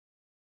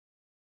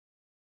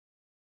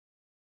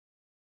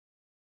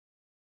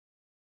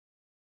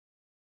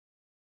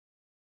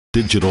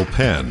Digital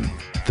Pen,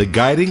 the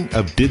guiding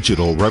of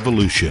digital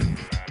revolution.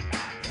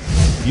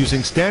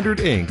 Using standard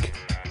ink,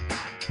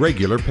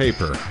 regular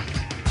paper,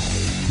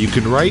 you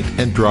can write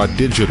and draw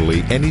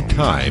digitally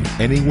anytime,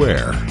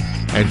 anywhere,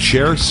 and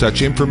share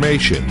such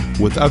information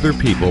with other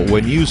people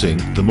when using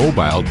the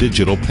mobile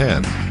digital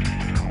pen.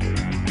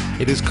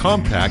 It is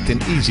compact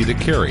and easy to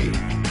carry,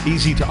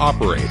 easy to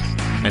operate,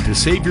 and to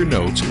save your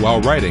notes while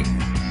writing.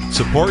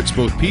 Supports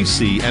both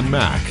PC and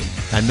Mac,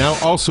 and now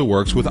also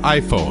works with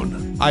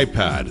iPhone,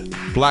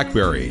 iPad,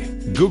 BlackBerry,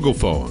 Google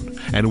Phone,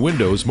 and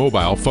Windows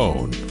Mobile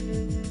Phone.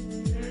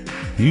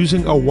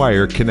 Using a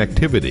wire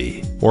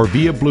connectivity or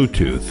via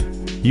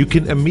Bluetooth, you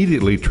can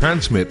immediately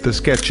transmit the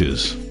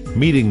sketches,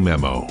 meeting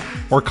memo,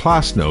 or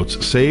class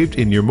notes saved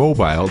in your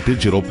mobile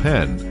digital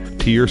pen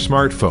to your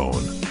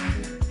smartphone.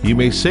 You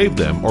may save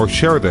them or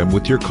share them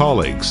with your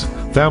colleagues,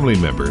 family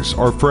members,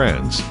 or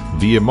friends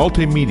via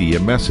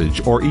multimedia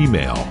message or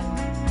email.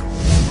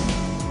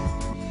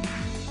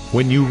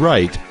 When you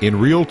write in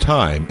real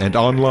time and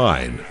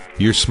online,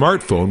 your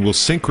smartphone will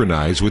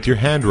synchronize with your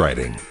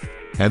handwriting,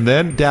 and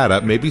then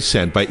data may be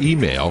sent by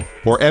email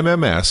or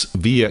MMS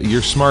via your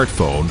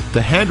smartphone.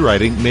 The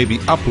handwriting may be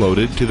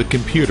uploaded to the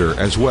computer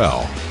as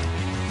well.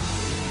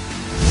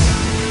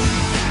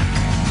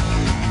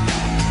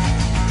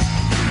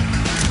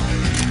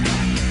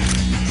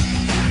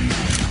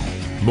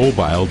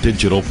 Mobile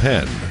digital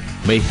pen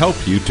may help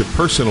you to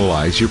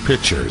personalize your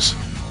pictures.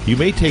 You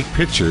may take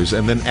pictures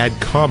and then add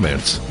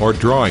comments or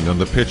drawing on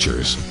the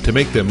pictures to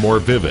make them more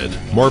vivid,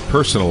 more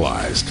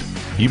personalized.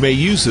 You may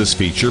use this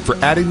feature for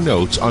adding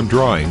notes on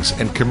drawings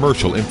and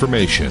commercial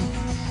information.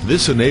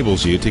 This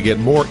enables you to get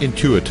more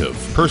intuitive,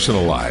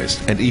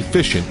 personalized, and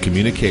efficient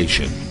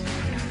communication.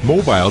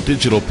 Mobile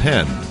digital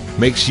pen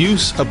makes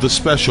use of the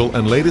special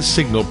and latest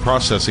signal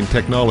processing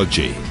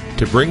technology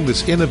to bring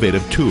this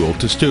innovative tool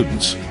to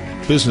students,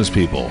 business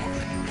people,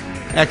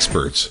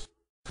 experts,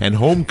 and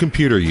home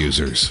computer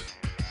users.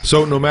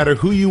 So no matter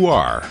who you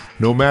are,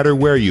 no matter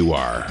where you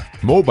are,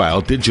 mobile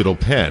digital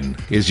pen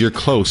is your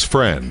close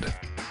friend.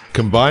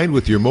 Combined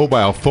with your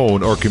mobile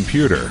phone or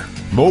computer,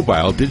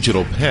 mobile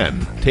digital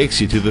pen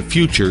takes you to the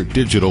future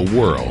digital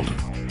world.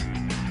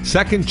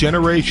 Second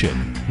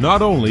generation,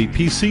 not only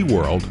PC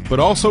world, but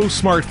also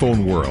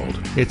smartphone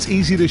world. It's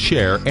easy to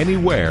share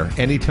anywhere,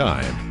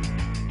 anytime.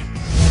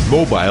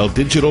 Mobile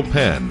digital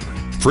pen,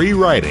 free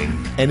writing,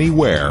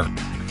 anywhere,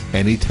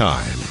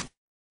 anytime.